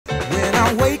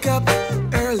wake up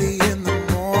early in the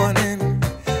morning,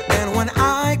 and when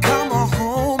I come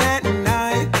home at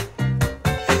night,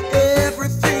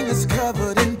 everything is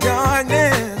covered in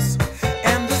darkness,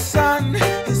 and the sun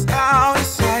is out of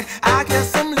sight. I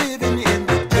guess I'm living in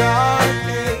the dark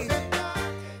age.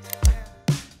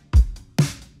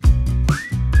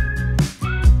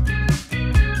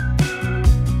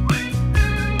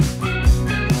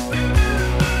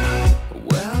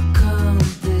 Welcome,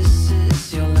 this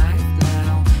is your life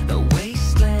now, a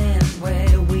wasteland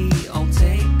where we all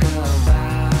take a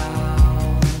vow.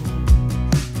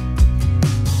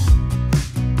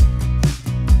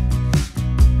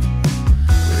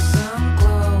 With some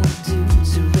glow due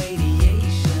to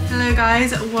radiation. Hello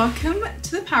guys, welcome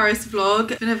to the Paris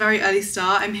vlog. It's been a very early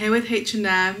start. I'm here with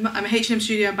H&M. I'm a H&M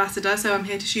Studio ambassador, so I'm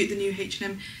here to shoot the new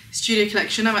H&M Studio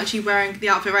collection. I'm actually wearing the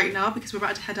outfit right now because we're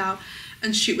about to head out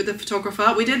and shoot with the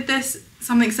photographer. We did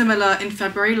something similar in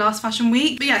February, last fashion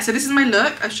week. But yeah, so this is my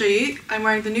look, I'll show you. I'm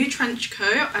wearing the new trench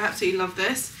coat. I absolutely love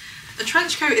this. The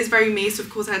trench coat is very me, so of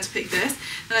course I had to pick this.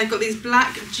 Then I've got these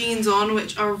black jeans on,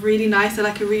 which are really nice. They're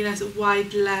like a really nice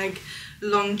wide leg,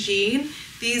 long jean.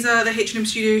 These are the H&M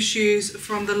Studio shoes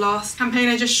from the last campaign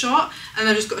I just shot, and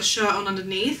I've just got a shirt on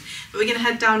underneath. But we're gonna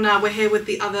head down now. We're here with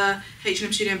the other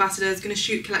H&M Studio ambassadors, gonna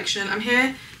shoot collection. I'm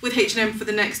here with H&M for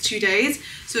the next 2 days.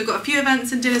 So we've got a few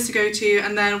events and dinners to go to,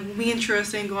 and then me and True are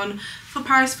staying on for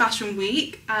Paris Fashion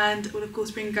Week, and we'll of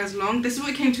course bring you guys along. This is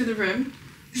what came to the room.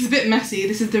 This is a bit messy.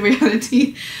 This is the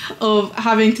reality of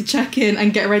having to check in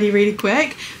and get ready really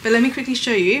quick. But let me quickly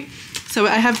show you. So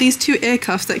I have these two ear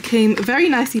cuffs that came very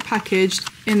nicely packaged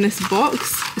in this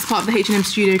box. It's part of the H&M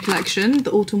Studio collection,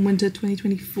 the Autumn Winter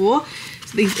 2024.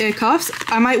 So these ear cuffs,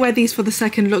 I might wear these for the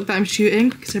second look that I'm shooting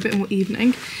because they're a bit more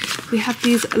evening. We have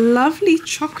these lovely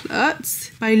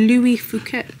chocolates by Louis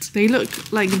Fouquet. They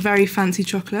look like very fancy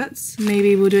chocolates.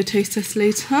 Maybe we'll do a taste test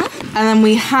later. And then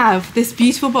we have this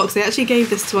beautiful box. They actually gave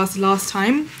this to us last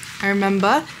time, I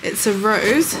remember. It's a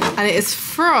rose, and it is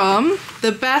from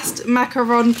the best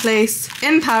macaron place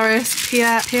in Paris,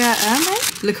 Pierre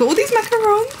Hermé. Look at all these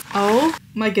macarons. Oh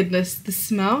my goodness, the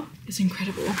smell is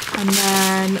incredible. And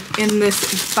then in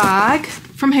this bag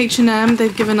from H&M,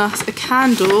 they've given us a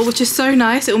candle, which is so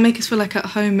nice. It will make us feel like at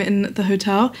home in the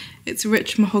hotel. It's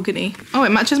rich mahogany. Oh,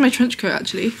 it matches my trench coat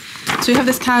actually. So we have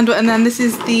this candle, and then this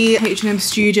is the H&M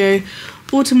Studio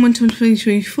Autumn Winter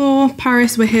 2024,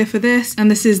 Paris. We're here for this, and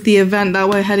this is the event that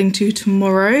we're heading to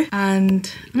tomorrow,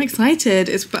 and I'm excited.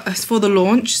 It's for the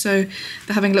launch, so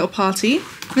they're having a little party.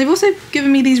 They've also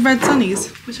given me these red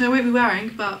sunnies, which I won't be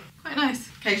wearing, but quite nice.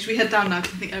 Okay, should we head down now?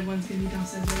 Because I think everyone's gonna be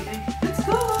downstairs waiting. Let's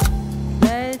go!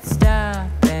 Let's stop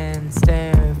and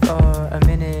stare for a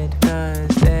minute,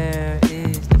 cause there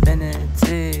is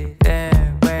divinity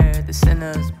there where the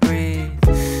sinners breathe.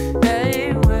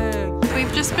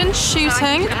 We've just been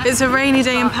shooting. It's a rainy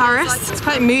day in Paris. It's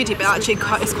quite moody, but actually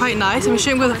it's quite nice. And we're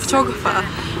shooting with a photographer.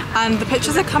 And the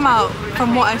pictures that come out,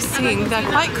 from what I've seen, they're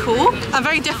quite cool and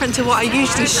very different to what I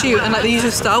usually shoot and like the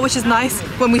usual style, which is nice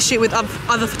when we shoot with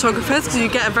other photographers because you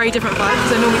get a very different vibe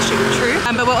because I normally shoot with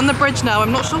True. But we're on the bridge now.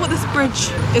 I'm not sure what this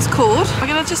bridge is called. We're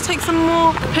gonna just take some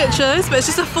more pictures, but it's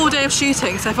just a full day of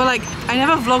shooting. So I feel like I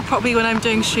never vlog properly when I'm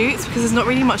doing shoots because there's not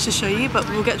really much to show you, but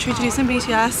we'll get True to do some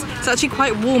BTS. It's actually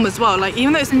quite warm as well. Like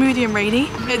even though it's moody and rainy,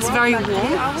 it's very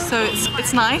warm. So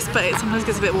it's nice, but it sometimes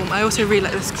gets a bit warm. I also really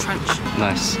like this trench.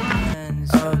 Nice.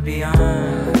 Of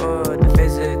beyond for the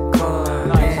physical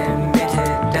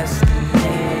limited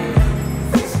destiny.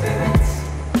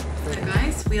 So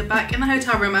guys, we are back in the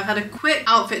hotel room. I've had a quick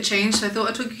outfit change, so I thought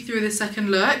I'd talk you through the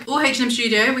second look. All H&M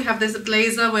Studio, we have this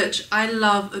blazer, which I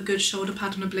love a good shoulder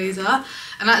pad on a blazer.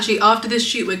 And actually after this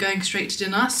shoot, we're going straight to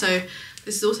dinner. So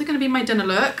this is also gonna be my dinner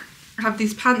look. I have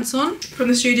these pants on from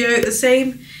the studio, the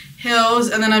same heels,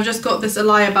 and then I've just got this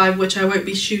Elia bag, which I won't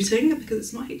be shooting because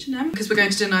it's not H&M. Because we're going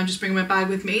to dinner, I'm just bringing my bag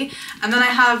with me. And then I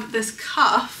have this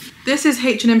cuff. This is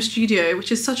H&M Studio,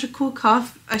 which is such a cool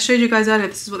cuff. I showed you guys earlier,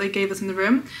 this is what they gave us in the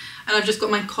room. And I've just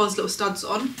got my COS little studs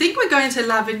on. I think we're going to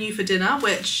L'Avenue for dinner,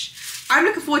 which I'm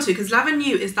looking forward to because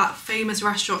L'Avenue is that famous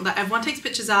restaurant that everyone takes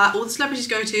pictures at, all the celebrities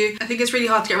go to. I think it's really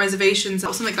hard to get reservations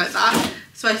or something like that.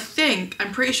 So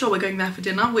I'm pretty sure we're going there for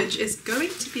dinner, which is going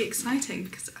to be exciting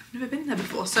because I've never been there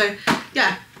before. So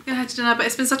yeah, we're gonna head to dinner, but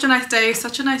it's been such a nice day,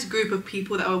 such a nice group of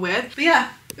people that we're with. But yeah,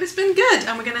 it's been good,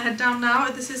 and we're gonna head down now.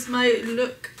 This is my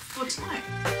look for tonight.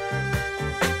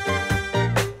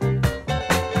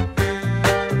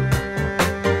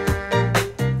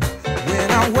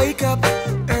 When I wake up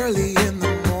early in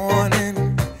the morning,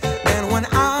 and when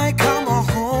I come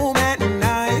home at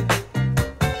night,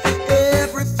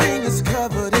 everything is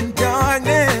covered in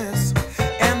darkness,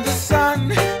 and the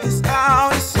sun is out.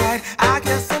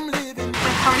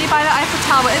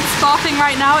 Tower. It's sparkling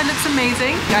right now. It looks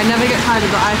amazing. I never get tired of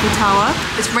the Eiffel Tower.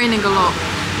 It's raining a lot.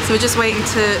 So we're just waiting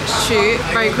to shoot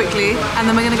very quickly and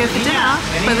then we're gonna go for dinner.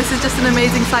 But this is just an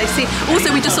amazing sight to see. Also,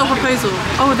 we just saw a proposal.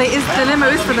 Oh, the limo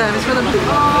is for them. It's for them.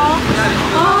 Oh,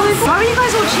 why were you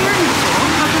guys all cheering for?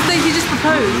 Because he just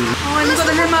proposed. Oh, and we've got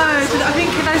the limo. I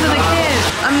think those are the kids.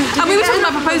 And we were talking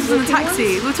about proposals in the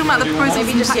taxi. We were talking about the proposals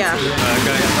in the taxi. Yeah.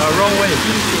 Wrong way.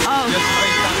 Oh.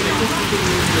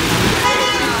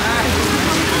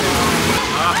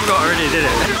 I forgot I already did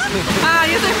it. Ah,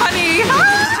 you're so funny.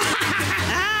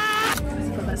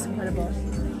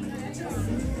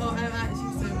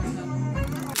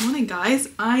 Morning guys,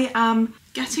 I am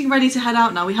getting ready to head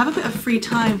out now. We have a bit of free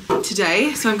time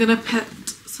today, so I'm gonna put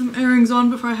some earrings on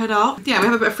before I head out. Yeah, we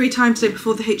have a bit of free time today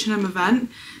before the H&M event.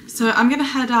 So I'm gonna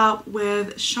head out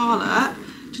with Charlotte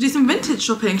to do some vintage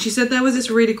shopping. She said there was this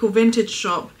really cool vintage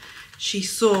shop she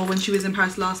saw when she was in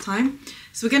Paris last time.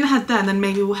 So we're gonna head there and then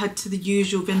maybe we'll head to the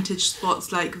usual vintage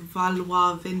spots like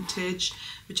Valois Vintage,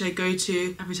 which I go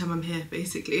to every time I'm here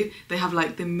basically. They have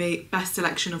like the best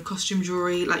selection of costume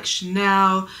jewelry like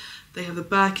Chanel. They have the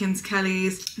Birkins,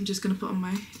 Kellys. I'm just gonna put on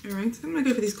my earrings. I'm gonna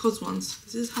go for these COS ones.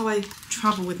 This is how I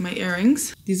travel with my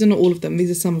earrings. These are not all of them, these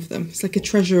are some of them. It's like a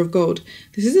treasure of gold.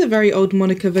 This is a very old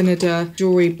Monica Vinader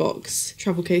jewelry box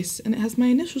travel case and it has my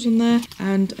initials on there.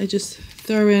 And I just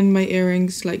throw in my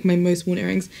earrings, like my most worn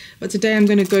earrings. But today I'm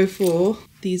gonna go for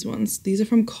these ones. These are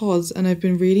from COS and I've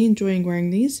been really enjoying wearing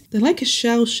these. They're like a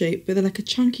shell shape, but they're like a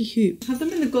chunky hoop. I have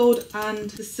them in the gold and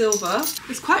the silver.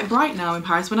 It's quite bright now in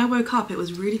Paris. When I woke up, it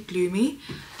was really gloomy.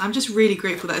 I'm just really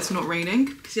grateful that it's not raining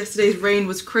because yesterday's rain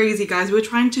was crazy, guys. We were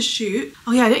trying to shoot.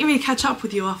 Oh yeah, I didn't really catch up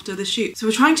with you after the shoot. So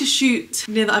we're trying to shoot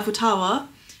near the Eiffel Tower,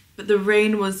 but the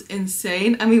rain was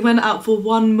insane. And we went out for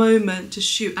one moment to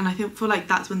shoot and I feel like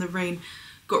that's when the rain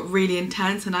got really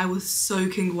intense and I was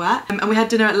soaking wet. And we had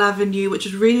dinner at L'Avenue, which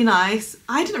was really nice.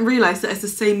 I didn't realise that it's the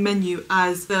same menu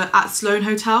as the at Sloane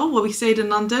Hotel where we stayed in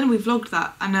London. We vlogged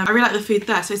that and I really like the food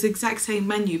there. So it's the exact same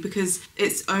menu because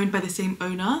it's owned by the same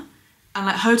owner. And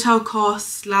like Hotel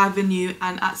COS, L'Avenue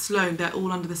and at Sloane, they're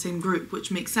all under the same group,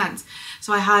 which makes sense.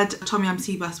 So I had Tom Yum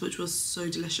sea bass, which was so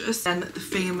delicious. And the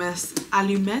famous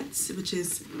allumettes, which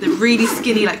is the really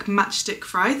skinny like matchstick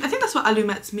fries. I think that's what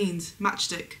allumettes means,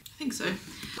 matchstick. I think so.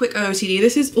 Quick OOTD.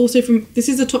 This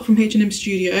is a top from H&M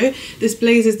Studio. This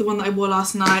blazer is the one that I wore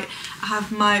last night. I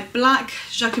have my black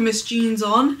Jacquemus jeans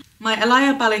on, my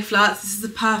Ellie ballet flats. This is the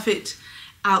perfect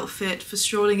outfit for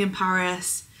strolling in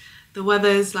Paris. The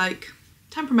weather's like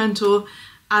temperamental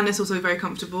and it's also very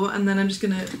comfortable. And then I'm just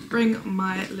gonna bring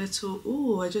my little,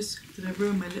 did I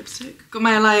ruin my lipstick? Got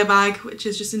my Ellie bag, which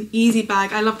is just an easy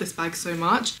bag. I love this bag so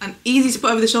much. And easy to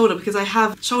put over the shoulder because I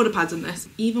have shoulder pads on this.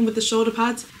 Even with the shoulder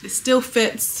pads, it still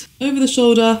fits over the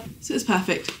shoulder, so it's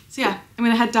perfect. So yeah, I'm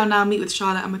gonna head down now, meet with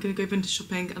Charlotte, and we're gonna go vintage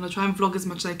shopping and I'll try and vlog as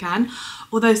much as I can.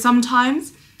 Although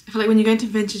sometimes, I feel like when you go into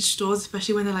vintage stores,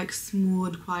 especially when they're like small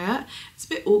and quiet, it's a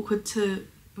bit awkward to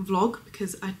vlog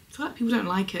because I feel like people don't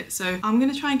like it. So I'm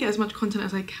gonna try and get as much content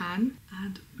as I can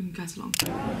and bring you guys along.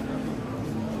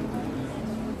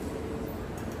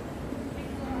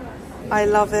 I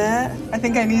love it. I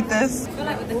think I need this. I feel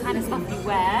like with the kind of stuff you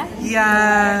wear.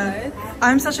 Yeah.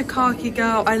 I'm such a khaki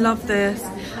girl. I love this.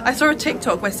 I saw a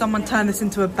TikTok where someone turned this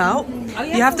into a belt. Oh,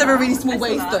 yeah, you have to have a really small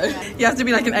waist though. You have to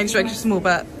be like an extra small,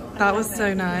 but that was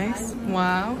so nice.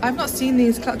 Wow. I've not seen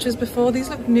these clutches before. These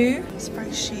look new. It's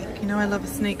very chic. You know I love a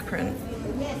snake print.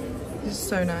 This is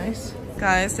so nice.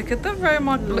 Guys, look at the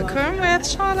Romod. Look who I'm with,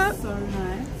 Charlotte. So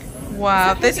nice.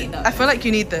 Wow. This, I feel like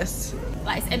you need this.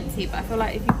 Like it's empty, but I feel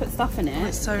like if you put stuff in it,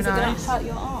 it's so it's nice. gonna hurt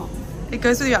your arm. It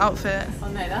goes with your outfit. Oh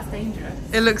no, that's dangerous.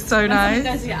 It looks so nice. It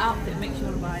goes with your outfit, make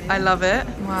sure to buy it. I love it.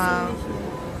 Wow.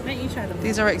 Make you try them.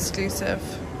 These are exclusive.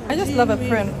 I just love a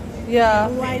print. Yeah.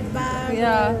 White bag.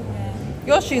 Yeah.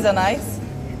 Your shoes are nice.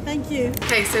 Thank you.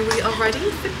 Okay, so we are ready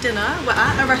for dinner. We're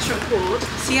at a restaurant called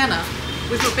Sienna.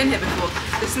 We've not been here before.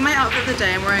 This is my outfit of the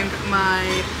day. I'm wearing my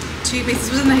two pieces.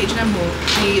 This was in the H&M mall.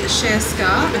 The sheer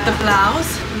skirt with the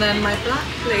blouse, and then my black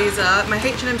blazer, my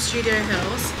H&M Studio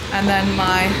Heels, and then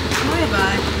my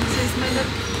bag. This is my look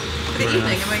for the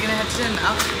evening, and we're gonna head to dinner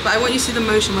now. But I want you to see the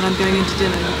motion when I'm going into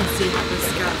dinner. You can see how the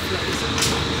skirt flows.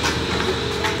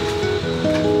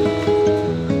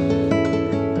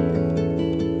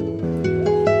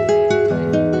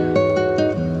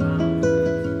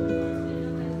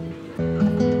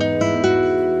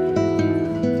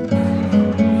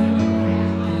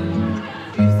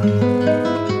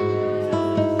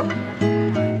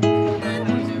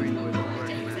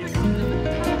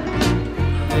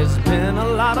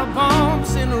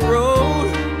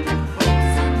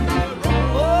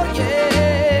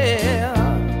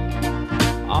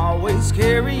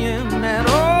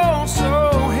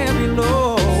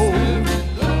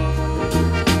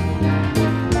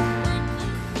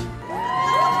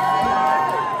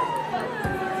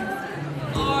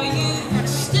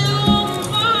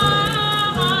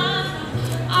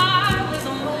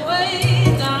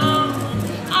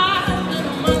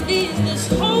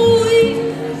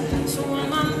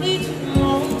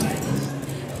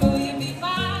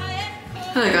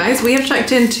 Hello guys, we have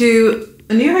checked into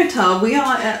a new hotel. We're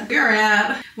at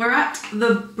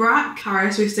the Black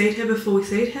Paris. We stayed here before. We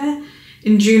stayed here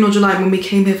in June or July when we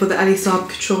came here for the Ellie Saab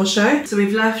couture show. So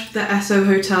we've left the SO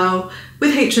hotel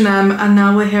with H&M and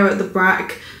now we're here at the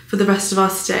Black for the rest of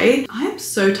our stay. I am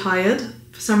so tired.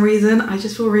 For some reason, I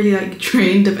just feel really like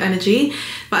drained of energy.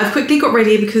 But I've quickly got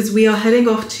ready because we are heading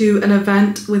off to an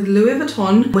event with Louis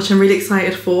Vuitton, which I'm really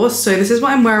excited for. So this is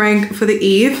what I'm wearing for the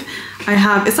eve.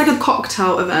 It's like a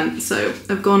cocktail event. So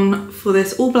I've gone for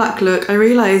this all black look. I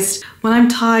realized when I'm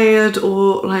tired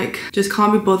or like just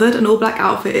can't be bothered, an all black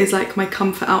outfit is like my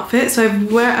comfort outfit. So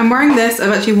I'm wearing this.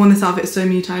 I've actually worn this outfit so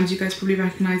many times. You guys probably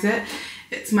recognize it.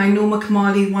 It's my Norma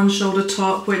Kamali one shoulder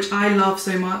top, which I love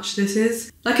so much. This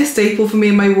is like a staple for me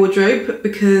in my wardrobe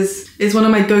because it's one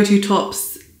of my go-to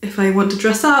tops if I want to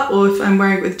dress up or if I'm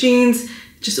wearing it with jeans.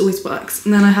 It just always works.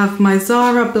 And then I have my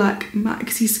Zara black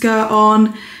maxi skirt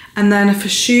on. And then for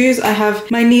shoes, I have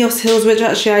my Neos heels, which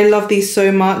actually I love these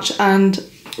so much and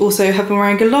also have been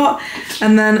wearing a lot.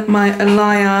 And then my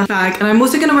Elia bag. And I'm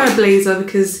also gonna wear a blazer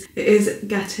because it is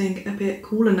getting a bit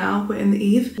cooler now. We're in the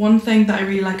eve. One thing that I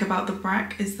really like about the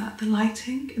Brack is that the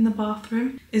lighting in the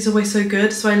bathroom is always so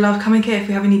good. So I love coming here if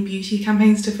we have any beauty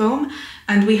campaigns to film.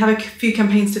 And we have a few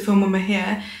campaigns to film when we're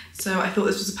here. So I thought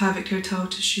this was a perfect hotel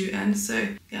to shoot in. So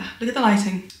yeah, look at the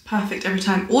lighting. Perfect every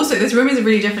time. Also, this room is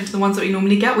really different to the ones that we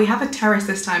normally get. We have a terrace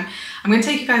this time. I'm gonna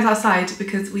take you guys outside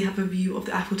because we have a view of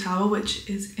the Eiffel Tower, which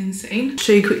is insane. I'll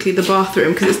show you quickly the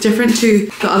bathroom because it's different to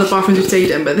the other bathrooms we've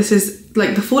stayed in, but this is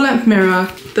like the full length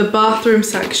mirror, the bathroom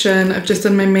section. I've just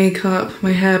done my makeup,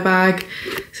 my hair bag.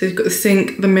 So you've got the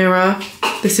sink, the mirror.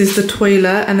 This is the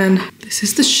toilet, and then this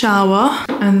is the shower.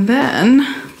 And then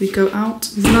we go out.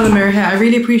 There's another mirror here. I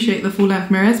really appreciate the full length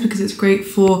mirrors because it's great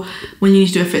for when you need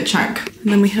to do a fit check.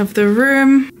 And then we have the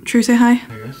room. True, say hi.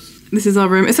 This is our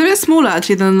room. It's a bit smaller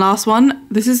actually than the last one.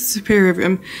 This is the superior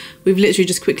room. We've literally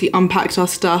just quickly unpacked our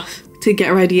stuff to get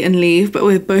ready and leave, but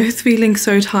we're both feeling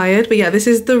so tired. But yeah, this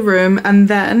is the room. And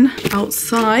then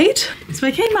outside, so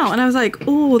I came out and I was like,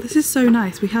 oh, this is so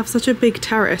nice. We have such a big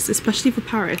terrace, especially for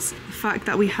Paris. The fact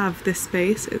that we have this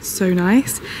space, it's so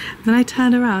nice. And then I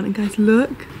turned around and guys,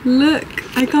 look,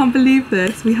 I can't believe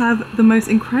this. We have the most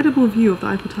incredible view of the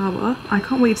Eiffel Tower. I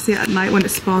can't wait to see it at night when it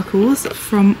sparkles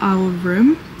from our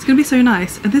room. It's gonna be so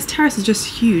nice. And this terrace is just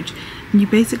huge. And you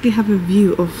basically have a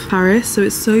view of Paris, so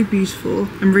it's so beautiful.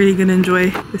 I'm really gonna enjoy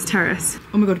this terrace.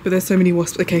 Oh my god, but there's so many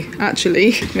wasps. Okay,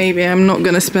 actually, maybe I'm not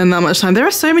gonna spend that much time. There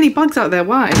are so many bugs out there,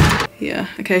 why? Yeah,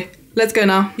 okay, let's go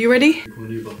now. You ready?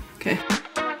 Okay.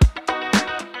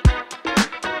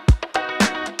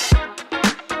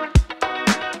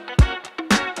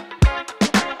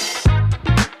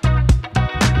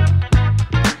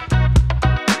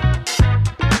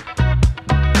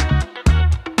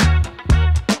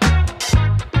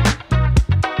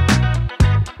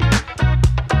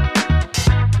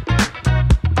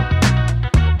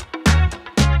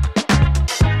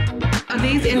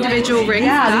 Individual rings.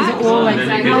 Yeah, these are all like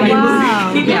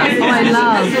wow. Yeah, oh, I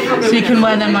love. So you can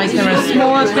wear them like there are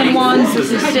smaller thin ones,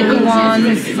 thicker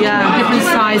ones, yeah, different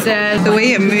sizes. The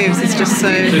way it moves is just so,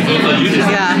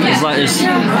 yeah. It's like it's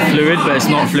fluid, but it's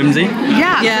not flimsy.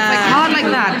 Yeah, yeah. So it's like hard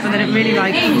like that, but then it really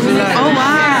like flows. Oh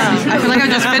wow! I feel like I'm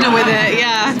just fiddle with it,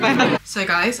 yeah. So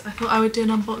guys, I thought I would do an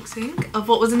unboxing of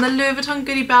what was in the Louis Vuitton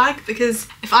goodie bag because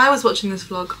if I was watching this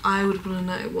vlog, I would want to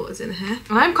know what was in here.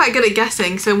 And I'm quite good at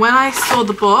guessing, so when I saw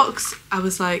the box, I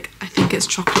was like, I think it's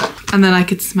chocolate. And then I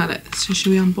could smell it. So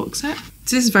should we unbox it?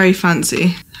 This is very fancy.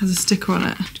 It has a sticker on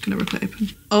it. I'm just gonna rip it open.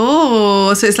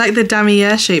 Oh, so it's like the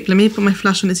damier shape. Let me put my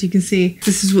flash on it so you can see.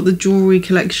 This is what the jewelry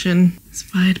collection is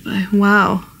inspired by.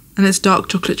 Wow. And it's dark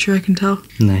chocolatey, I can tell.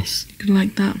 Nice. You can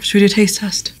like that. Should we do a taste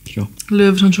test? Sure.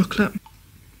 Louis Vuitton chocolate.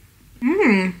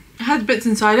 It had bits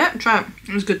inside it. Try it.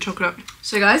 It was good chocolate.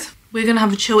 So guys, we're gonna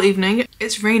have a chill evening.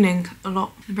 It's raining a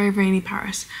lot. Very rainy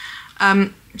Paris.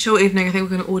 Chill evening, I think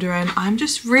we're gonna order in. I'm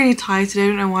just really tired today, I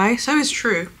don't know why. So is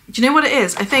True. Do you know what it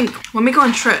is? I think when we go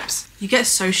on trips, you get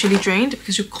socially drained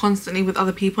because you're constantly with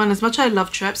other people. And as much as I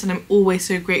love trips and I'm always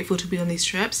so grateful to be on these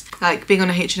trips, like being on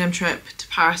a H&M trip to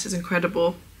Paris is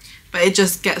incredible. But it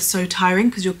just gets so tiring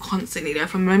because you're constantly there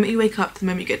from the moment you wake up to the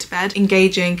moment you get to bed,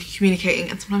 engaging, communicating,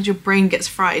 and sometimes your brain gets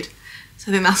fried. So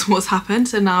I think that's what's happened.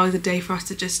 So now is a day for us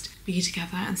to just be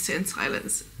together and sit in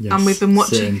silence. Yes, and we've been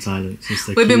watching. Sit in silence.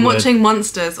 We've been watching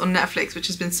Monsters on Netflix, which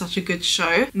has been such a good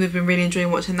show. We've been really enjoying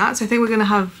watching that. So I think we're gonna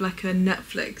have like a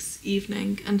Netflix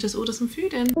evening and just order some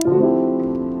food in.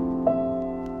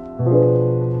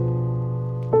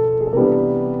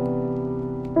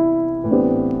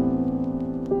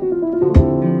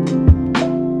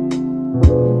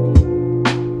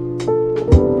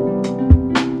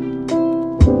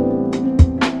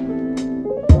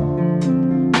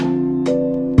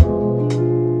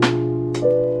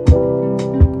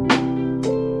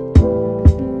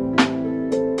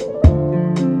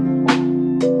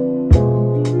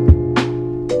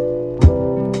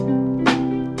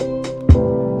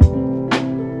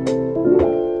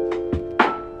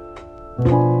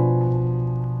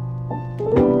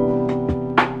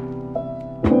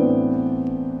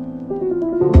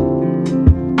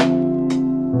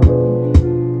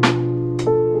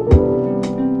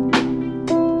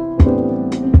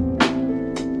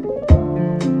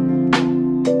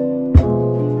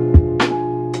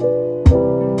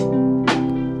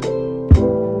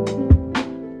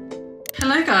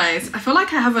 So guys, I feel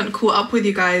like I haven't caught up with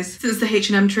you guys since the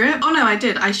H&M trip. Oh no, I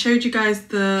did. I showed you guys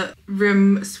the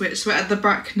room switch. So we're at the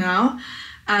Brack now.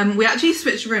 We actually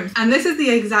switched rooms, and this is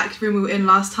the exact room we were in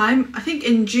last time. I think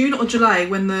in June or July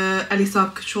when the Ellie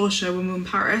Saab Couture show when we were in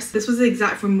Paris. This was the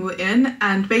exact room we were in,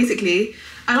 and basically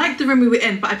I liked the room we were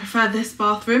in, but I prefer this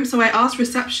bathroom. So I asked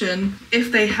reception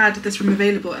if they had this room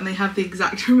available, and they have the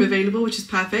exact room available, which is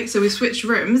perfect. So we switched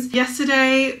rooms.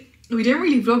 Yesterday, we didn't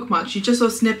really vlog much, you just saw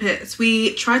snippets.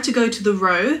 We tried to go to the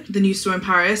Row, the new store in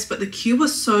Paris, but the queue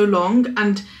was so long,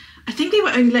 and I think they were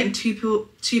only letting two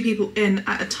people in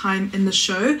at a time in the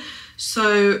show.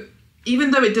 So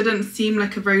even though it didn't seem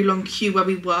like a very long queue where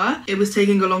we were, it was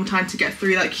taking a long time to get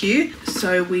through that queue.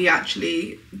 So we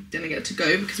actually didn't get to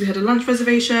go because we had a lunch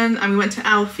reservation, and we went to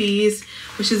Alfie's,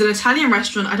 which is an Italian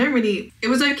restaurant. It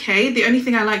was okay. The only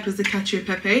thing I liked was the cacio e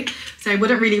pepe. So I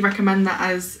wouldn't really recommend that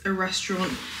as a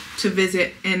restaurant to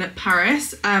visit in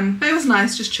Paris, but it was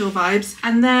nice, just chill vibes.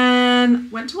 And then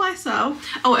went to YSL.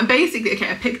 Oh, and basically, okay,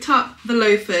 I picked up the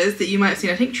loafers that you might have seen.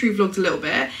 I think True vlogged a little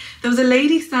bit. There was a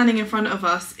lady standing in front of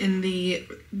us in the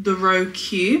row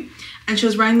queue, and she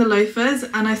was wearing the loafers,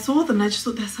 and I saw them and I just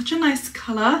thought they're such a nice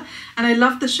colour, and I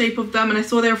love the shape of them. And I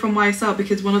saw they were from YSL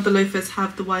because one of the loafers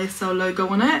have the YSL logo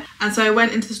on it, and so I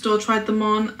went into the store, tried them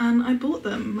on, and I bought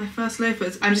them, my first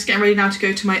loafers. I'm just getting ready now to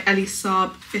go to my Ellie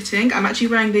Saab fitting. I'm actually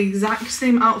wearing the exact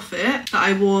same outfit that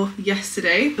I wore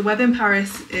yesterday. The weather in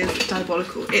Paris is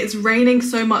diabolical. It's raining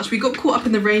so much. We got caught up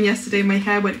in the rain yesterday. My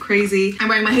hair went crazy. I'm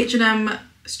wearing my H&M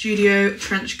Studio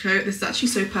trench coat. This is actually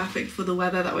so perfect for the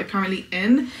weather that we're currently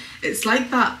in. It's like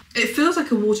that, it feels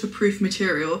like a waterproof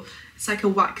material. It's like a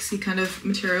waxy kind of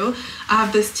material. I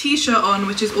have this t-shirt on,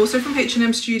 which is also from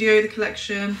H&M Studio, the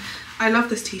collection. I love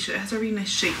this t-shirt, it has a really nice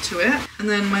shape to it. And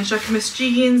then my Jacquemus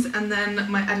jeans, and then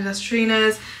my Adidas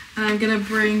trainers. And I'm gonna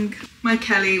bring my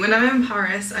Kelly. When I'm in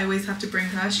Paris, I always have to bring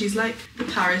her. She's like the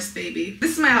Paris baby.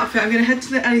 This is my outfit. I'm gonna head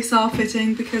to the Ellie Saab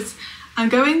fitting because I'm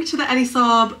going to the Ellie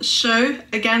Saab show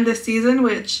again this season,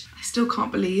 which I still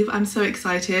can't believe. I'm so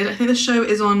excited. I think the show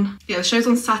is on, yeah, the show's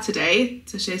on Saturday,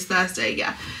 so today's Thursday,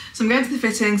 yeah. So I'm going to the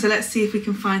fitting, so let's see if we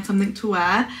can find something to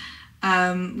wear.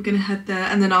 We're gonna head there,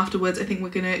 and then afterwards I think we're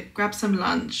gonna grab some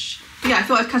lunch. But yeah, I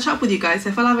thought I'd catch up with you guys.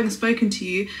 I felt like I haven't spoken to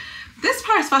you. This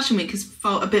Paris Fashion Week has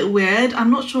felt a bit weird.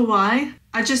 I'm not sure why.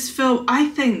 I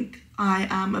think I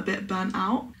am a bit burnt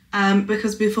out.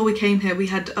 Because before we came here we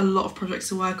had a lot of projects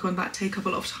to work on that take up a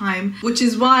lot of time, which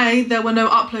is why there were no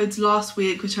uploads last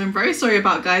week, which I'm very sorry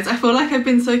about, guys. I feel like I've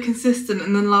been so consistent,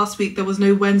 and then last week there was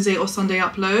no Wednesday or Sunday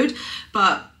upload,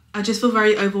 but I just feel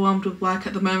very overwhelmed with work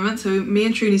at the moment. So me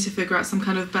and True need to figure out some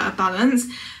kind of better balance,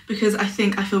 because I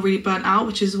think I feel really burnt out,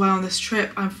 which is why on this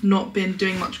trip I've not been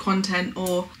doing much content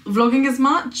or vlogging as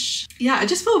much. Yeah, I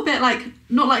just feel a bit like,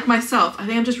 not like myself. I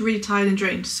think I'm just really tired and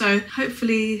drained. So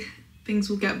hopefully things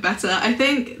will get better. I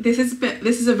think this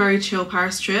is a very chill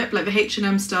Paris trip. Like the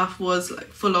H&M stuff was like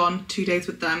full on 2 days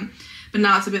with them, but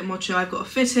now it's a bit more chill. I've got a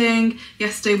fitting.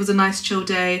 Yesterday was a nice chill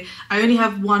day. I only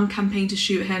have one campaign to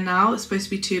shoot here now. It's supposed to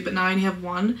be 2, but now I only have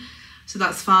 1, so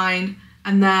that's fine.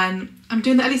 And then I'm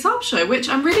doing the Ellie Saab show, which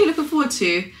I'm really looking forward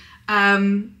to.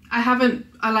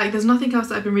 There's nothing else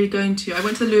that I've been really going to. I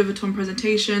went to the Louis Vuitton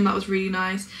presentation, that was really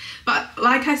nice. But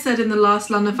like I said in the last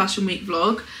London Fashion Week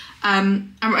vlog,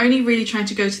 I'm only really trying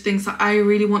to go to things that I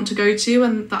really want to go to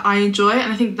and that I enjoy,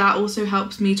 and I think that also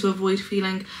helps me to avoid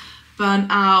feeling burnt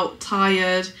out,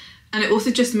 tired, and it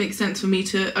also just makes sense for me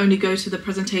to only go to the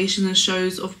presentations and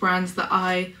shows of brands that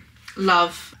I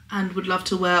love and would love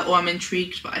to wear or I'm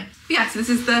intrigued by. But yeah, so this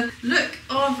is the look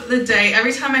of the day.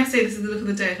 Every time I say this is the look of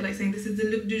the day, I feel like saying this is the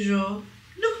look du jour.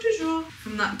 Look du jour.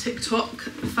 From that TikTok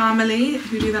family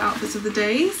who do the outfits of the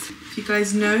days. If you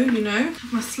guys know, you know.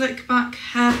 My slick back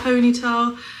hair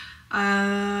ponytail,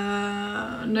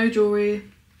 no jewelry.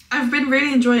 I've been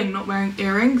really enjoying not wearing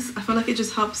earrings. I feel like it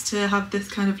just helps to have this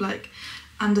kind of like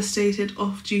understated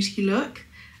off-duty look,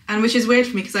 and which is weird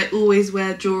for me because I always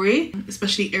wear jewelry,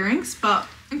 especially earrings, but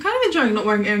I'm kind of enjoying not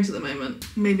wearing earrings at the moment.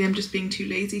 Maybe I'm just being too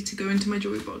lazy to go into my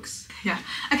jewelry box. Yeah.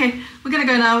 Okay, we're gonna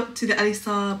go now to the Ellie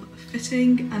Saab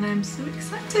fitting, and I'm so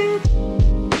excited.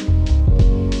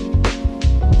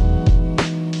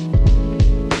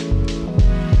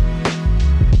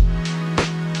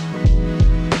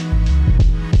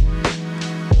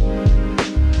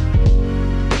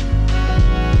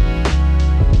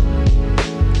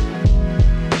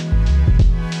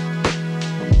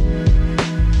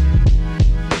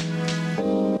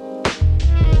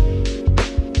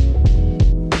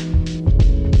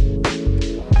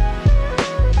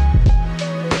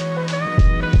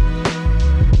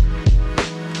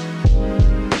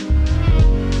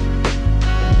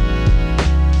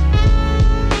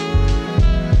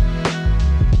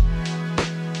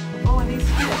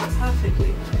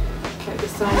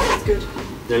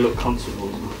 They look comfortable.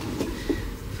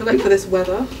 I feel like for this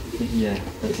weather, Yeah.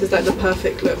 this is like the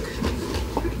perfect look.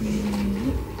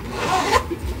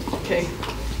 Okay.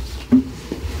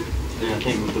 Yeah, I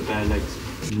think with the bare legs.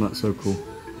 That's so cool.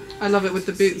 I love it with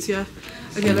the boots, yeah.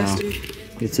 Okay, let's do.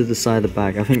 It's to the side of the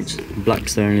bag. I think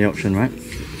black's the only option, right?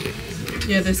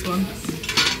 Yeah, this one.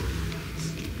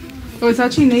 Oh, it's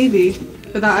actually navy,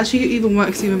 but that actually even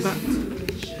works even better.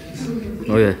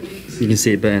 Oh yeah, you can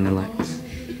see it better in the light.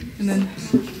 And then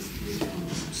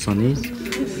Sunny.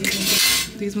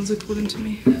 these ones are calling to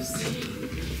me.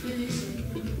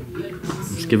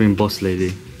 It's giving boss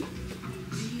lady,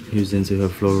 who's into her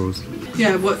florals.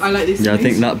 Yeah, what I like these. Yeah, I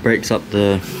think that breaks up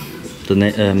the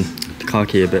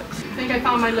khaki a bit. I think I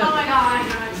found my look. Oh my god,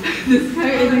 This coat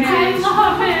is I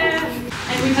love it!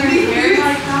 And we do hair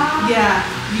like that? Yeah,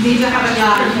 you need to have it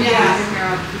like Yeah, hair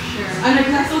up for sure. I know,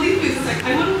 because I saw these boots, I was like, I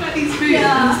want to wear these boots. Yeah.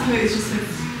 And this coat is just so.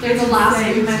 They're the last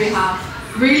boots we have.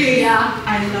 Really? Yeah.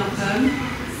 I love them.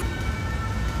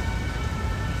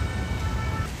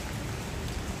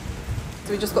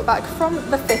 So we just got back from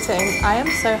the fitting. I am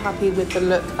so happy with the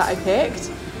look that I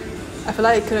picked. I feel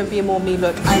like it couldn't be a more me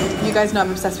look. And you guys know I'm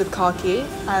obsessed with khaki,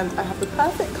 and I have the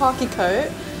perfect khaki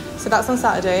coat. So that's on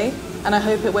Saturday, and I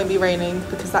hope it won't be raining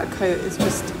because that coat is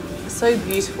just so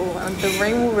beautiful, and the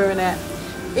rain will ruin it.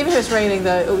 Even if it's raining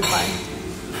though, it'll be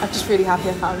fine. I'm just really happy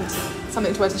I found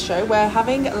something to wear to the show. We're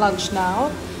having lunch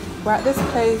now. We're at this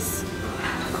place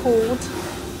called...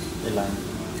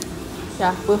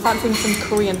 Yeah, we're fancying some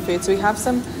Korean food. So we have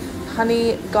some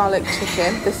honey garlic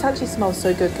chicken. This actually smells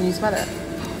so good. Can you smell it?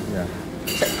 Yeah.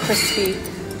 It's like crispy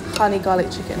honey garlic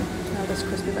chicken. Now this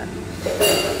crispy bit.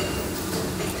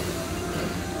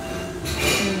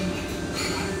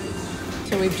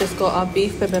 So we've just got our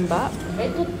beef bibimbap.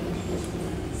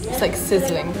 It's like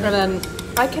sizzling. And then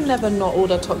I can never not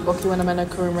order tteokbokki when I'm in a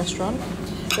Korean restaurant.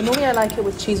 But normally I like it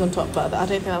with cheese on top, but I don't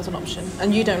think that was an option.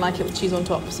 And you don't like it with cheese on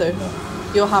top, so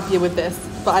you're happier with this.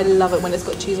 But I love it when it's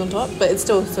got cheese on top, but it's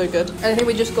still so good. And I think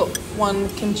we just got one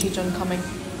kimchi jjigae coming.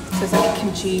 So it's like a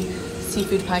kimchi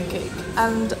seafood pancake.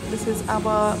 And this is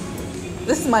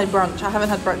my brunch. I haven't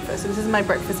had breakfast, so this is my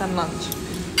breakfast and lunch.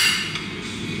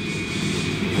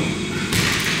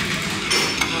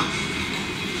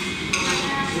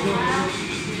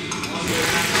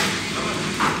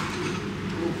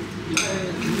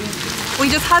 We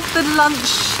just had the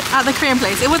lunch at the Korean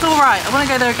place. It was alright. I want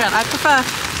to go there again. I prefer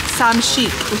Sam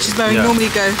Chic, which is where we normally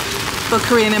go for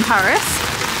Korean in Paris.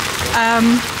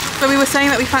 But we were saying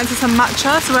that we fancy some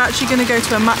matcha, so we're actually going to go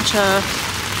to a matcha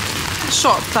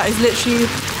shop that is literally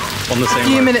On the same a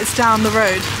few road. minutes down the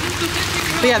road.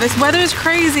 But yeah, this weather is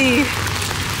crazy.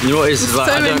 You know what it is? It's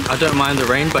Like, so I don't mind the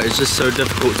rain, but it's just so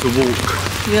difficult to walk.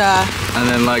 Yeah. And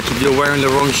then like if you're wearing the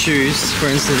wrong shoes, for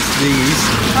instance these.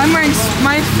 I'm wearing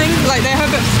my thing, like they have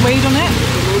a bit of suede on it.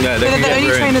 Yeah, But they're the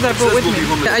only trainers I brought with me.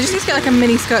 I just need to get like a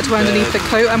mini skirt to wear underneath the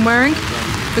coat I'm wearing,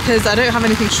 because I don't have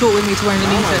anything short with me to wear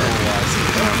underneath it.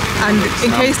 And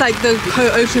in case like the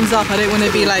coat opens up, I don't want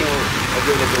to be like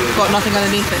got nothing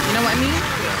underneath it. You know what I mean?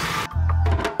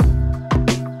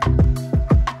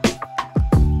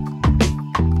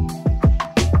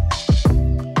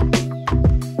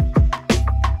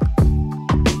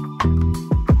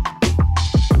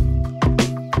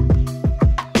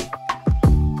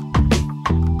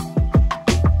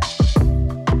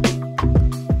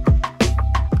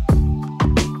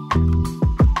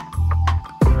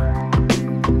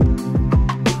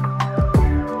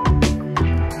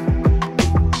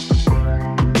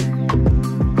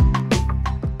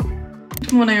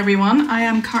 Good morning everyone. I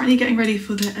am currently getting ready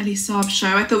for the Ellie Saab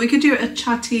show. I thought we could do a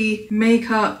chatty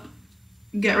makeup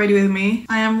get ready with me.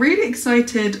 I am really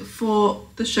excited for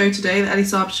the show today, the Ellie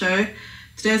Saab show.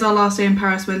 Today is our last day in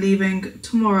Paris. We're leaving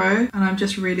tomorrow and I'm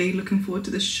just really looking forward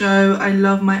to the show. I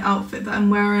love my outfit that I'm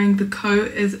wearing. The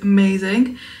coat is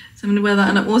amazing. So I'm gonna wear that,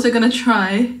 and I'm also gonna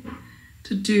try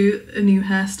to do a new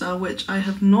hairstyle, which I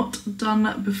have not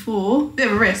done before. Bit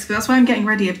of a risk, but that's why I'm getting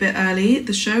ready a bit early.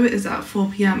 The show is at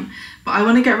 4 p.m, but I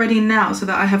want to get ready now so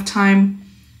that I have time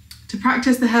to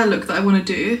practice the hair look that I want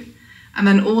to do, and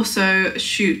then also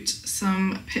shoot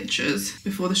some pictures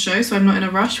before the show, so I'm not in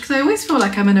a rush, because I always feel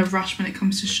like I'm in a rush when it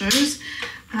comes to shows,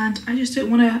 and I just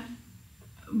don't want to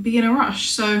be in a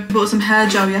rush. So I bought some hair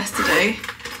gel yesterday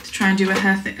to try and do a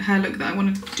hair look that I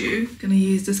wanted to do. Gonna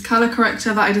use this color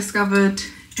corrector that I discovered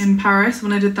in Paris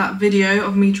when I did that video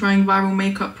of me trying viral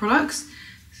makeup products.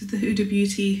 This is the Huda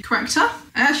Beauty corrector.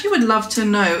 I actually would love to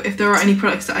know if there are any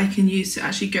products that I can use to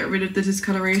actually get rid of the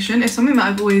discoloration. It's something that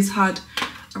I've always had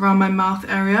around my mouth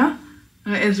area,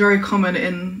 and it is very common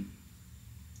in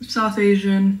South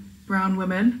Asian, brown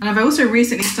women. And I've also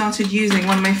recently started using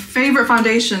one of my favourite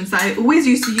foundations that I always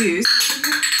used to use.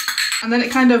 And then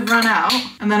it kind of ran out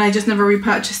and then I just never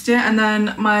repurchased it. And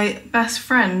then my best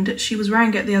friend, she was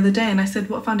wearing it the other day and I said,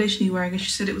 what foundation are you wearing? And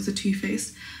she said it was a Too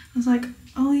Faced. I was like,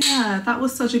 oh yeah, that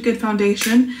was such a good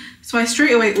foundation. So I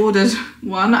straight away ordered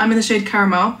one. I'm in the shade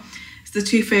Caramel. It's the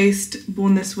Too Faced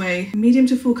Born This Way medium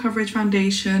to full coverage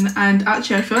foundation. And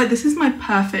actually I feel like this is my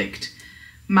perfect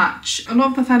match. A lot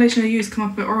of the foundation I use come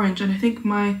up a bit orange and I think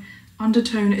my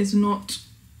undertone is not,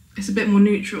 it's a bit more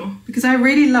neutral because I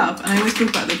really love, and I always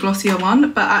talk about the glossier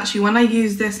one, but actually when I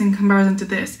use this in comparison to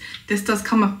this does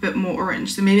come up a bit more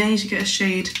orange. So maybe I need to get a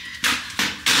shade.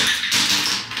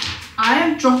 I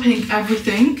am dropping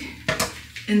everything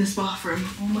in this bathroom.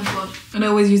 Oh my god. And I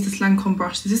always use this Lancome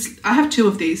brush. I have two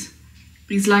of these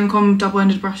Lancome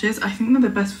double-ended brushes. I think they're the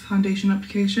best for foundation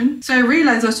application. So I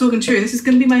realised I was talking to you. This is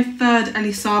going to be my third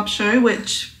Ellie Saab show,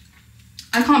 which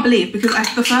I can't believe because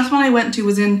the first one I went to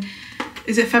was in,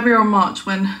 is it February or March,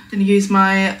 when I'm going to use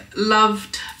my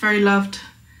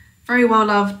very well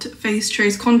loved Face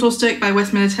Trace Contour Stick by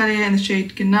Westman Atelier in the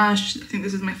shade Ganache. I think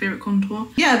this is my favourite contour.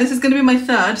 Yeah, this is going to be my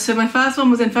third. So my first one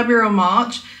was in February or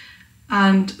March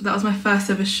and that was my first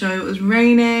ever show. It was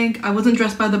raining. I wasn't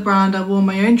dressed by the brand. I wore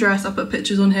my own dress. I put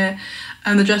pictures on here.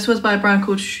 And the dress was by a brand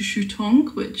called Tong,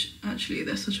 which actually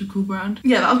they're such a cool brand.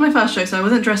 Yeah, that was my first show, so I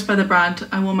wasn't dressed by the brand.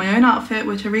 I wore my own outfit,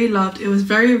 which I really loved. It was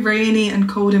very rainy and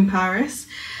cold in Paris.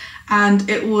 And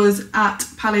it was at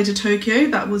Palais de Tokyo.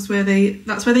 That's where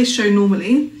they show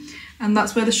normally. And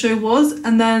that's where the show was.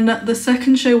 And then the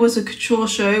second show was a couture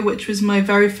show, which was my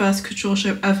very first couture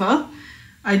show ever.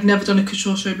 I'd never done a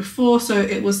couture show before, so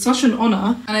it was such an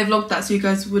honour. And I vlogged that, so you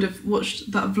guys would have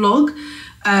watched that vlog.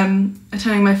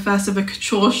 Attending my first ever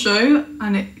couture show,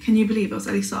 and can you believe it was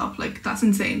Ellie Saab? Like, that's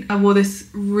insane. I wore this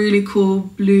really cool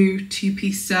blue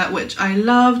two-piece set, which I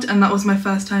loved, and that was my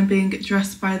first time being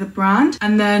dressed by the brand.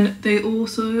 And then they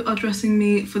also are dressing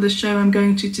me for the show I'm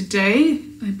going to today.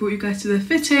 I brought you guys to the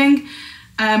fitting.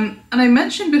 And I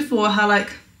mentioned before how,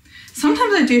 like,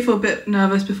 sometimes I do feel a bit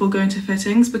nervous before going to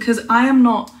fittings because I am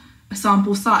not a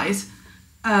sample size.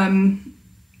 And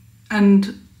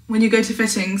when you go to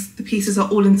fittings, the pieces are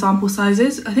all in sample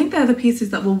sizes. I think they're the pieces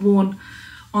that were worn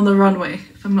on the runway,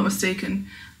 if I'm not mistaken.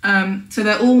 So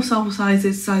they're all sample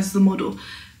sizes, size of the model.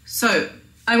 So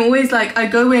I'm always like, I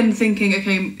go in thinking,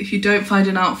 okay, if you don't find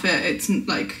an outfit, it's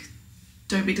like,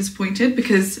 don't be disappointed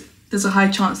because there's a high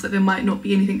chance that there might not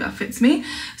be anything that fits me.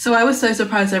 So I was so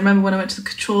surprised. I remember when I went to the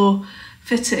couture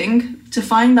fitting to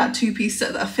find that two-piece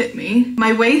set that fit me.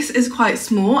 My waist is quite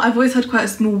small. I've always had quite a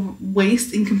small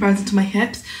waist in comparison to my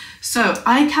hips. So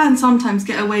I can sometimes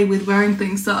get away with wearing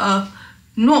things that are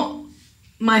not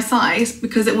my size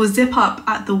because it will zip up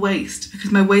at the waist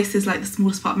because my waist is like the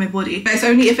smallest part of my body. But it's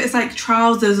only if it's like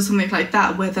trousers or something like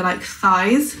that where they're like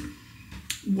thighs,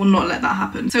 will not let that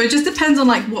happen. So it just depends on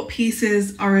like what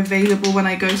pieces are available when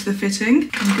I go to the fitting.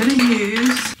 I'm gonna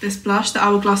use this blush, the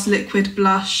Hourglass Liquid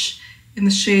Blush in the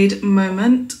shade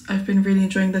Moment. I've been really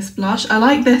enjoying this blush. I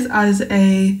like this as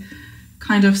a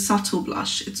kind of subtle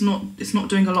blush. It's not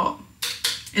doing a lot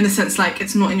in the sense like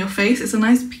it's not in your face. It's a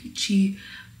nice peachy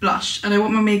blush and I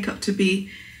want my makeup to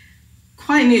be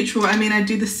quite neutral. I mean, I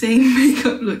do the same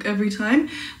makeup look every time,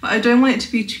 but I don't want it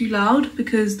to be too loud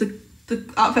because the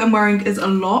outfit I'm wearing is a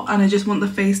lot and I just want the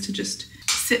face to just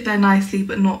sit there nicely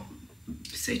but not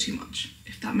say too much,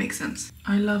 if that makes sense.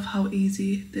 I love how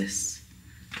easy this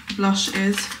blush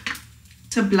is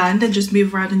to blend and just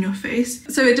move around in your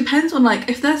face. So it depends on like,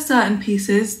 if there's certain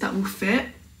pieces that will fit,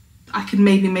 I can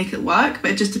maybe make it work,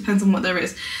 but it just depends on what there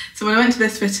is. So when I went to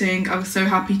this fitting, I was so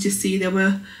happy to see there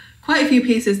were quite a few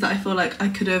pieces that I feel like I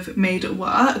could have made it work.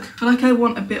 I feel like I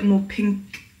want a bit more pink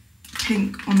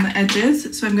on the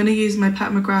edges, so I'm going to use my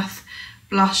Pat McGrath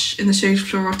blush in the shade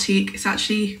Florotique. It's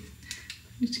actually,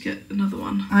 I need to get another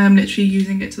one. I am literally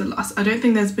using it to the last. I don't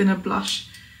think there's been a blush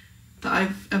that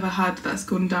I've ever had that's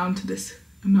gone down to this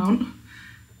amount,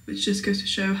 which just goes to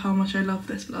show how much I love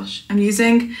this blush. I'm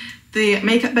using the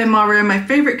Makeup by Mario, my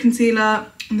favourite concealer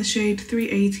in the shade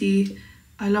 380.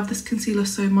 I love this concealer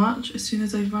so much. As soon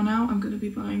as I run out, I'm going to be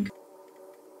buying.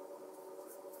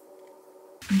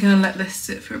 I'm going to let this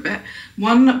sit for a bit.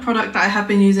 One product that I have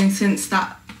been using since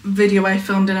that video I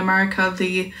filmed in America,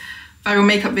 the viral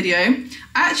makeup video. I'm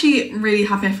actually really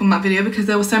happy I filmed that video because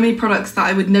there were so many products that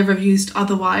I would never have used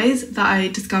otherwise that I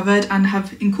discovered and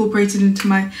have incorporated into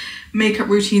my makeup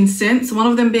routine since. One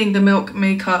of them being the Milk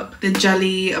Makeup, the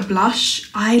Jelly Blush.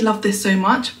 I love this so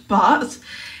much, but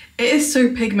it is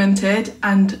so pigmented,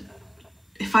 and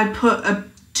if I put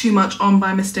too much on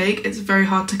by mistake, it's very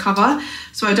hard to cover.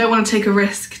 So I don't want to take a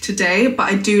risk today, but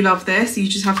I do love this. You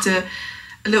just have to,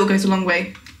 a little goes a long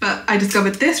way. But I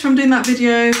discovered this from doing that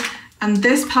video. And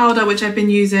this powder, which I've been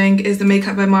using, is the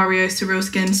Makeup by Mario Surreal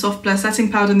Skin Soft Blur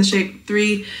Setting Powder in the shade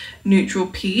 3 Neutral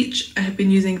Peach. I have been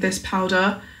using this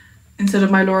powder instead of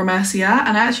my Laura Mercier,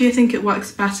 and I think it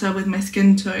works better with my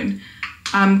skin tone.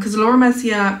 Because Laura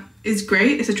Mercier is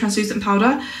great, it's a translucent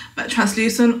powder, but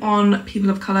translucent on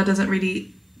people of colour doesn't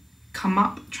really come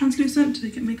up translucent. Did I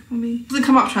get makeup on me? It doesn't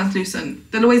come up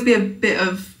translucent. There'll always be a bit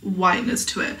of whiteness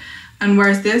to it. And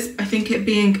whereas this, I think it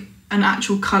being an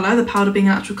actual colour, the powder being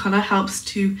an actual colour, helps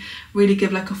to really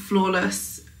give like a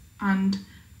flawless and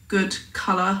good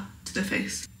colour to the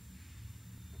face.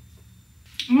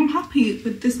 And I'm happy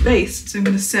with this base, so I'm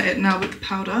going to set it now with the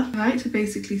powder. I like to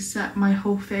basically set my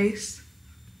whole face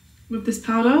with this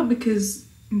powder because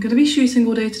I'm going to be shooting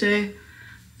all day today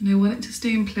and I want it to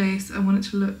stay in place. I want it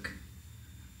to look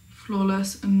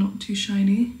flawless and not too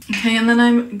shiny. Okay, and then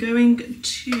I'm going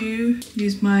to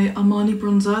use my Armani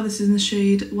bronzer. This is in the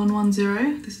shade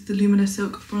 110. This is the Luminous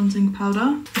Silk Bronzing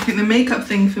Powder. I think the makeup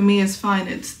thing for me is fine.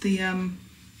 It's the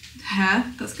hair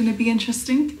that's going to be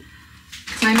interesting.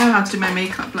 Because I know how to do my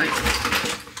makeup. Like,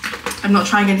 I'm not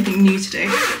trying anything new today,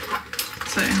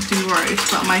 so I don't have to be worried.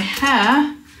 But my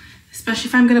hair, especially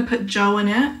if I'm going to put gel in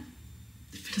it,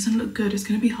 if it doesn't look good, it's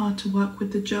going to be hard to work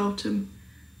with the gel to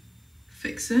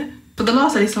fix it. For the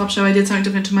last Ellie Saab show, I did something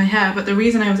different to my hair, but the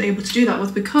reason I was able to do that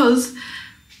was because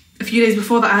a few days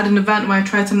before that I had an event where I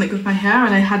tried something with my hair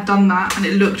and I had done that and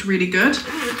it looked really good.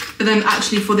 But then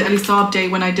actually for the Ellie Saab day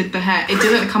when I did the hair, it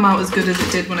didn't come out as good as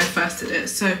it did when I first did it.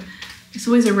 So it's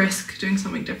always a risk doing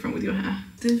something different with your hair.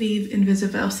 The Vive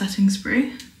Invisiveil setting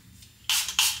spray.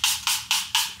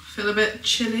 I feel a bit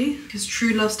chilly because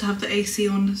True loves to have the AC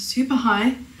on super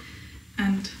high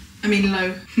and I mean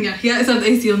low. Yeah, he has to have the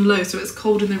AC on low so it's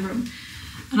cold in the room.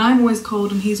 And I'm always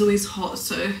cold and he's always hot,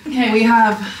 so. Okay, we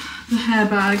have the hair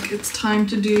bag. It's time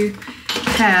to do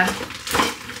hair.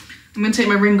 I'm gonna take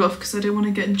my ring off because I don't want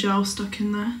to get gel stuck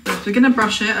in there. So we're gonna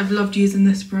brush it. I've loved using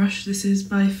this brush. This is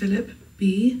by Philip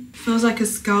B. Feels like a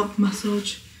scalp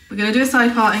massage. We're gonna do a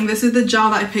side parting. This is the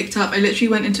gel that I picked up. I literally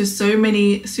went into so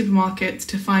many supermarkets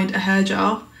to find a hair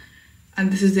gel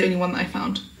and this is the only one that I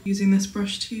found. Using this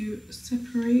brush to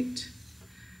separate,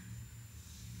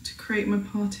 to create my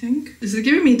parting. This is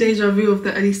giving me deja vu of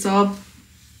the Ellie Saab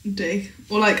day.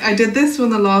 Or like, I did this on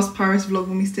the last Paris vlog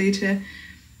when we stayed here.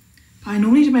 But I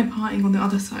normally do my parting on the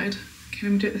other side. Okay,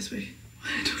 let me do it this way.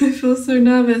 Why do I feel so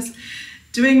nervous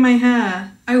doing my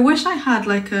hair? I wish I had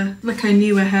like I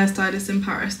knew a hairstylist in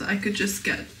Paris that I could just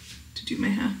get to do my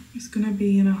hair. It's gonna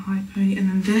be in a high pony and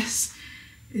then this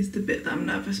is the bit that I'm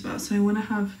nervous about. So I wanna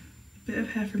have bit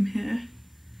of hair from here,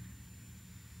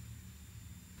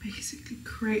 basically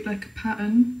create like a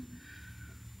pattern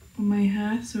on my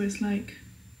hair so it's like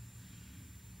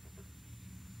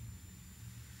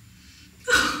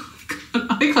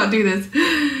I can't do this.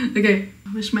 Okay,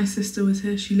 I wish my sister was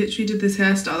here. She literally did this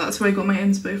hairstyle. That's where I got my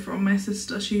inspo from. My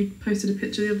sister, she posted a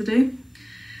picture the other day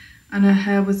and her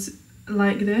hair was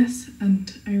like this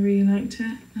and I really liked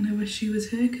it and I wish she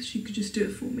was here because she could just do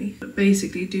it for me. But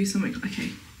basically do something.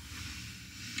 Okay,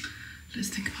 let's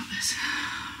think about this.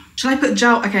 Should I put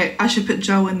gel? Okay, I should put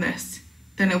gel in this.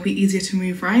 Then it'll be easier to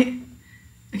move, right?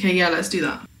 Okay, yeah, let's do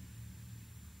that.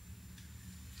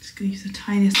 Just gonna use the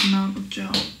tiniest amount of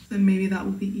gel. Then maybe that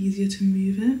will be easier to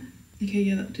move it. Okay,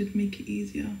 yeah, that did make it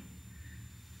easier.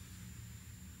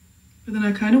 But then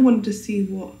I kind of wanted to see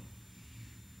what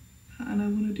pattern I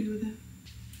want to do with it.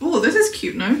 Oh, this is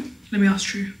cute, no? Let me ask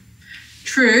True.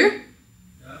 True?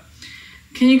 Yeah?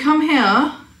 Can you come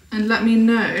here and let me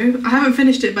know? I haven't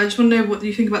finished it, but I just want to know what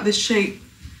you think about this shape.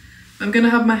 I'm gonna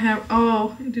have my hair,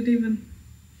 oh, it didn't even.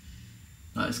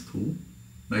 That is cool.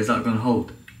 But is that gonna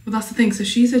hold? Well, that's the thing. So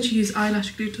she said she used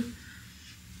eyelash glue to.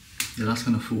 Yeah, that's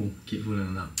gonna fall. Keep falling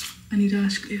on that. I need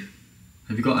eyelash glue.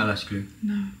 Have you got eyelash glue?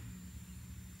 No.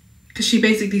 Because she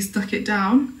basically stuck it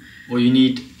down. Or you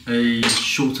need a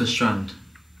shorter strand.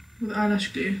 With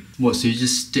eyelash glue. What, so you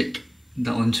just stick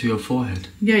that onto your forehead?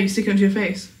 Yeah, you stick it onto your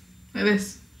face. Like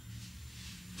this.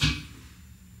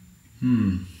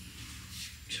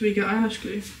 Should we get eyelash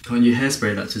glue? Can't you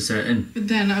hairspray that to set it in? But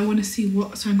then I want to see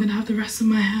what, so I'm going to have the rest of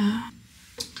my hair.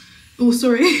 Oh,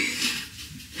 sorry.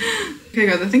 Okay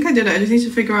guys, I think I did it. I just need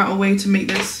to figure out a way to make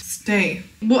this stay.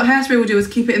 What hairspray will do is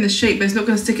keep it in the shape, but it's not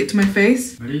going to stick it to my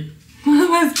face. Ready?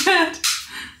 I'm scared.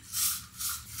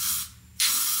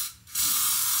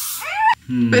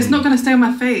 But it's not going to stay on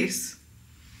my face.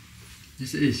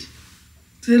 Yes, it is.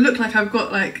 Does it look like I've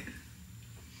got like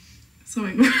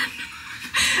something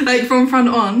like from front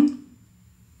on?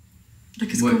 Like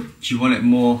it's What, cool. do you want it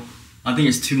more? I think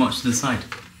it's too much to the side.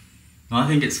 No, I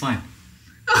think it's fine.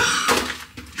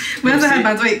 Where's the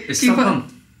headbands? Wait, It's keep stuck on.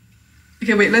 on.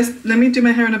 Okay, wait, let me do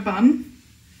my hair in a bun.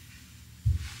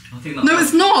 I think that No,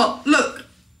 it's not! Look!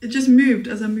 It just moved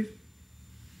as I moved.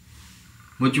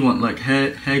 What do you want? Like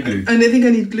hair glue? And I think I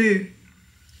need glue.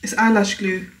 It's eyelash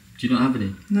glue. Do you not have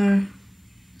any? No.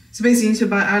 So basically you need to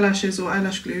buy eyelashes or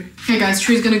eyelash glue. Okay guys,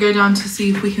 True's gonna go down to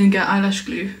see if we can get eyelash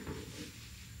glue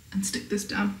and stick this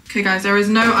down. Okay guys, there is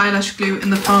no eyelash glue in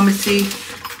the pharmacy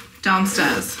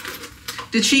downstairs.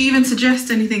 Did she even suggest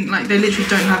anything? Like they literally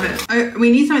don't have it. Oh, we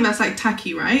need something that's like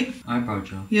tacky, right? Eyebrow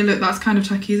gel. Yeah, look, that's kind of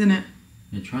tacky, isn't it?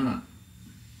 Yeah, try that.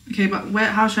 Okay, but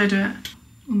how should I do it?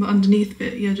 On the underneath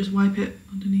bit, yeah, just wipe it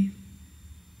underneath.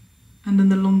 And then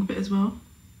the long bit as well.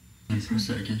 And press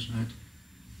it against your head.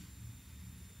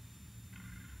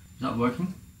 Is that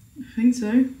working? I think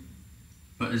so.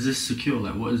 But is this secure?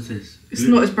 Like, what is this? It's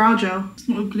Glue? not, it's brow gel. It's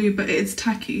not a glue, but it's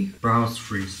tacky. Brows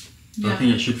freeze. So Yeah. I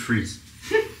think it should freeze.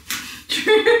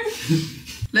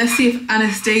 Let's see if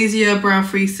Anastasia brow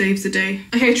freeze saves the day.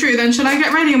 Okay, True, then should I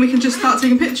get ready and we can just start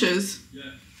taking pictures? Yeah.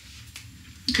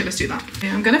 Okay, let's do that. Okay,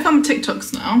 I'm gonna film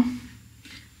TikToks now.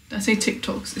 Did I say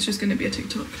TikToks? It's just gonna be a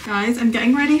TikTok. Guys, I'm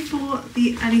getting ready for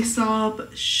the Ellie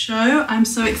Saab show. I'm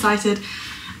so excited.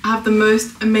 I have the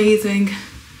most amazing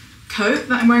coat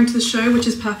that I'm wearing to the show, which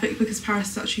is perfect because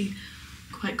Paris is actually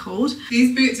quite cold.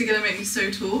 These boots are gonna make me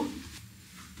so tall.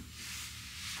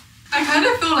 I kind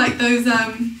of feel like those,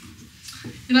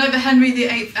 you know, the Henry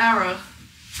VIII era,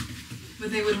 where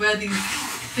they would wear these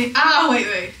things. Ah,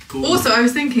 wait. Cool. Also, I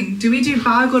was thinking, do we do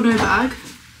bag or no bag?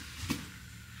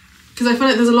 Because I feel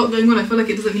like there's a lot going on. I feel like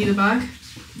it doesn't need a bag.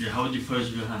 Yeah, how would you pose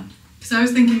with your hand? So I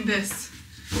was thinking this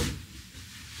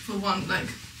for one, like.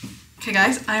 Okay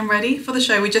guys, I am ready for the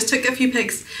show. We just took a few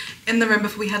pics in the room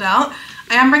before we head out.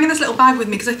 I am bringing this little bag with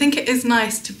me because I think it is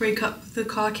nice to break up the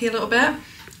car key a little bit.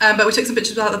 But we took some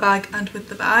pictures without the bag and with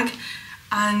the bag.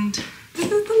 And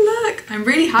this is the look. I'm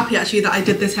really happy actually that I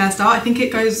did this hairstyle. I think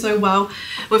it goes so well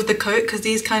with the coat because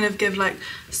these kind of give like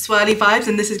swirly vibes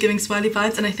and this is giving swirly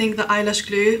vibes. And I think the eyelash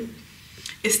glue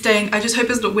is staying. I just hope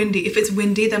it's not windy. If it's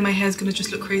windy, then my hair is gonna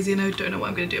just look crazy and I don't know what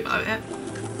I'm gonna do about it.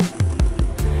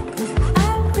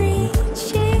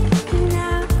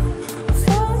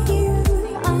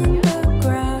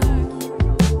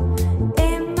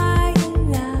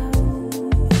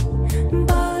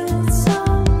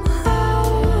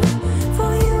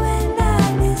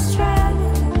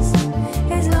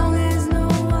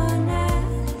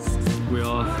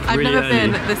 I've never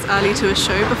been this early to a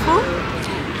show before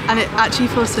and it actually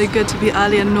feels so good to be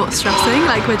early and not stressing.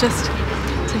 Like we're just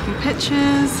taking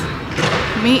pictures,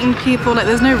 meeting people, like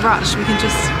there's no rush, we can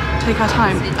just take our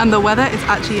time. And the weather is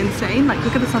actually insane, like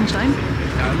look at the sunshine.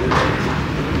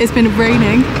 It's been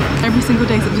raining every single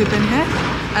day since we've been here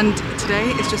and today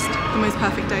is just the most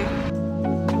perfect day.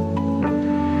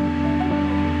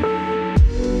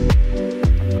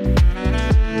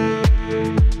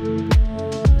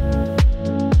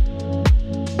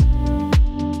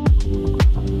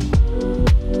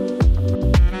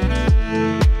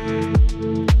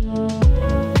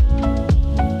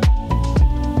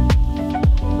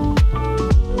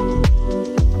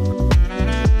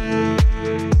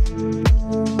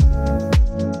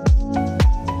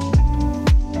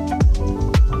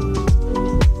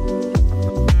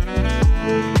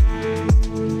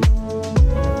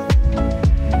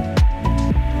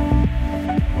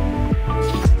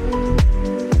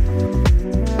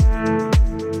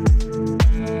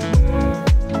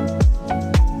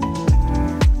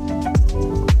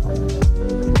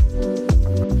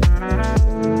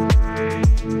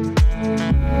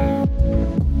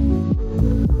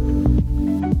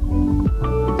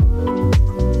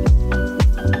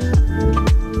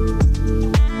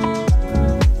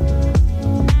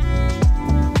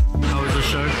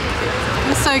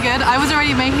 So good. I was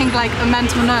already making like a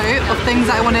mental note of things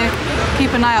that I want to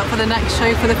keep an eye out for the next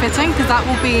show for the fitting because that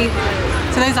will be,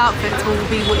 so those outfits will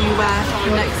be what you wear for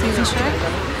the next season show.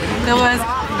 There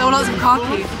were lots of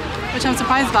khaki, which I'm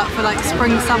surprised about for like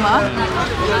spring, summer.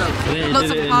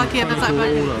 Lots of khaki and there's like,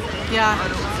 yeah,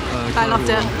 I loved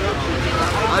it.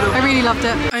 I really loved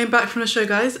it. I am back from the show,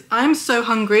 guys. I'm so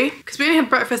hungry because we only had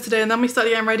breakfast today and then we started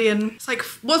getting ready and it's like,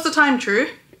 what's the time, True?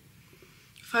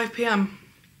 5 p.m.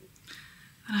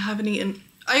 and I haven't eaten.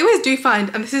 I always do find,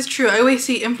 and this is true, I always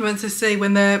see influencers say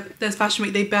when there's fashion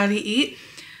week they barely eat,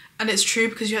 and it's true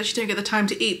because you actually don't get the time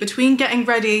to eat. Between getting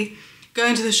ready,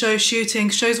 going to the show, shooting,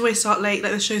 shows always start late,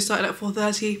 like the show started at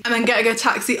 4:30, and then getting a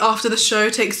taxi after the show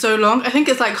takes so long. I think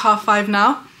it's like 5:30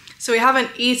 now, so we haven't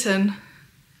eaten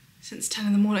since 10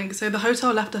 in the morning. So the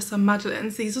hotel left us some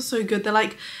madeleines. These are so good. They're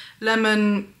like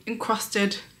lemon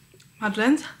encrusted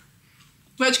madeleines.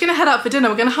 We're actually gonna head out for dinner.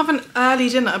 We're gonna have an early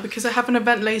dinner because I have an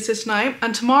event later tonight,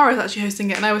 and Tamara's actually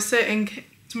hosting it. And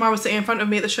Tamara was sitting in front of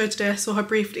me at the show today. I saw her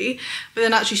briefly, but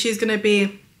then actually she's gonna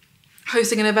be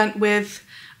hosting an event with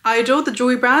Idol, the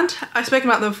jewelry brand. I've spoken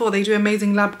about them before. They do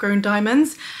amazing lab grown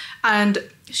diamonds, and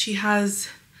she has,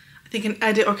 I think, an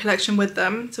edit or collection with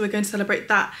them. So we're going to celebrate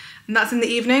that, and that's in the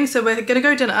evening. So we're gonna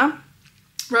go dinner.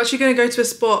 We're actually gonna go to a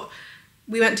spot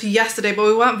we went to yesterday, but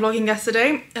we weren't vlogging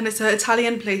yesterday, and it's an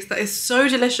Italian place that is so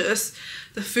delicious.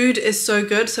 The food is so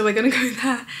good, so we're gonna go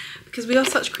there because we are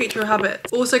such creature of habit.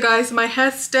 Also guys, my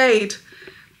hair stayed.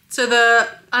 So the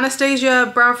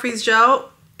Anastasia Brow Freeze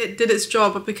Gel, it did its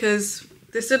job because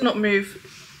this did not move.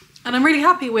 And I'm really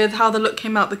happy with how the look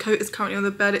came out. The coat is currently on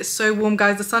the bed. It's so warm,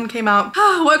 guys. The sun came out.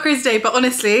 What a crazy day. But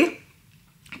honestly,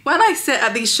 when I sit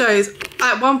at these shows,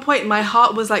 at one point my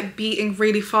heart was like beating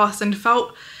really fast and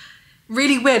felt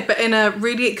really weird, but in a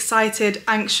really excited,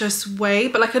 anxious way.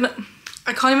 But like,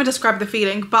 I can't even describe the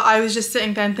feeling, but I was just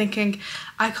sitting there and thinking,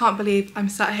 I can't believe I'm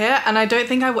sat here. And I don't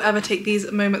think I will ever take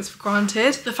these moments for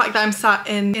granted. The fact that I'm sat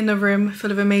in a room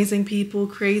full of amazing people,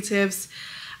 creatives,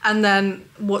 and then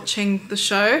watching the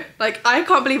show. Like, I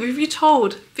can't believe, if you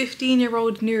told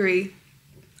 15-year-old Nuri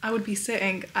I would be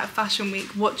sitting at Fashion Week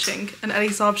watching an Ellie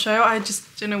Saab show, I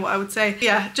just don't know what I would say.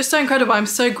 Yeah, just so incredible. I'm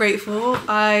so grateful.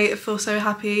 I feel so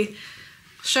happy.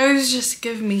 Shows just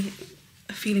give me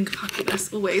a feeling of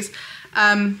happiness always.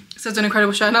 So it's an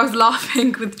incredible show, and I was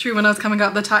laughing with True when I was coming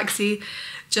out the taxi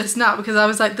just now, because I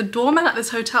was like, the doorman at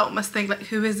this hotel must think like,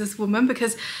 who is this woman?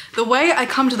 Because the way I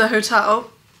come to the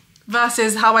hotel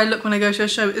versus how I look when I go to a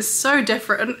show is so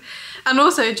different. And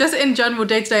also just in general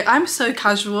day to day, I'm so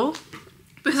casual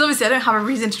because obviously I don't have a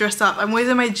reason to dress up. I'm always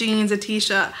in my jeans, a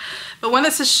t-shirt. But when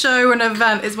it's a show or an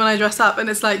event is when I dress up, and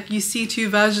it's like you see two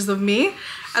versions of me.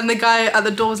 And the guy at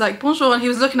the door was like, bonjour, and he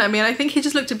was looking at me, and I think he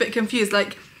just looked a bit confused.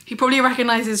 Like, he probably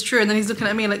recognizes True, and then he's looking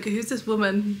at me like, who's this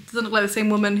woman? Doesn't look like the same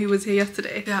woman who was here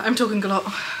yesterday. Yeah, I'm talking a lot.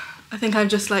 I think I'm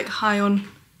just like high on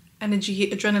energy,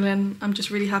 adrenaline. I'm just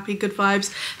really happy, good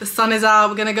vibes. The sun is out.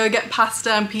 We're gonna go get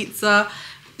pasta and pizza.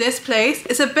 This place,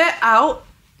 it's a bit out.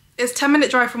 It's a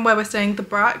 10-minute drive from where we're staying, the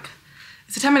Brack.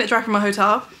 It's a 10-minute drive from our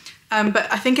hotel.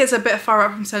 But I think it's a bit far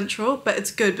out from Central, but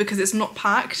it's good because it's not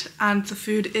packed and the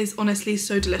food is honestly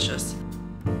so delicious.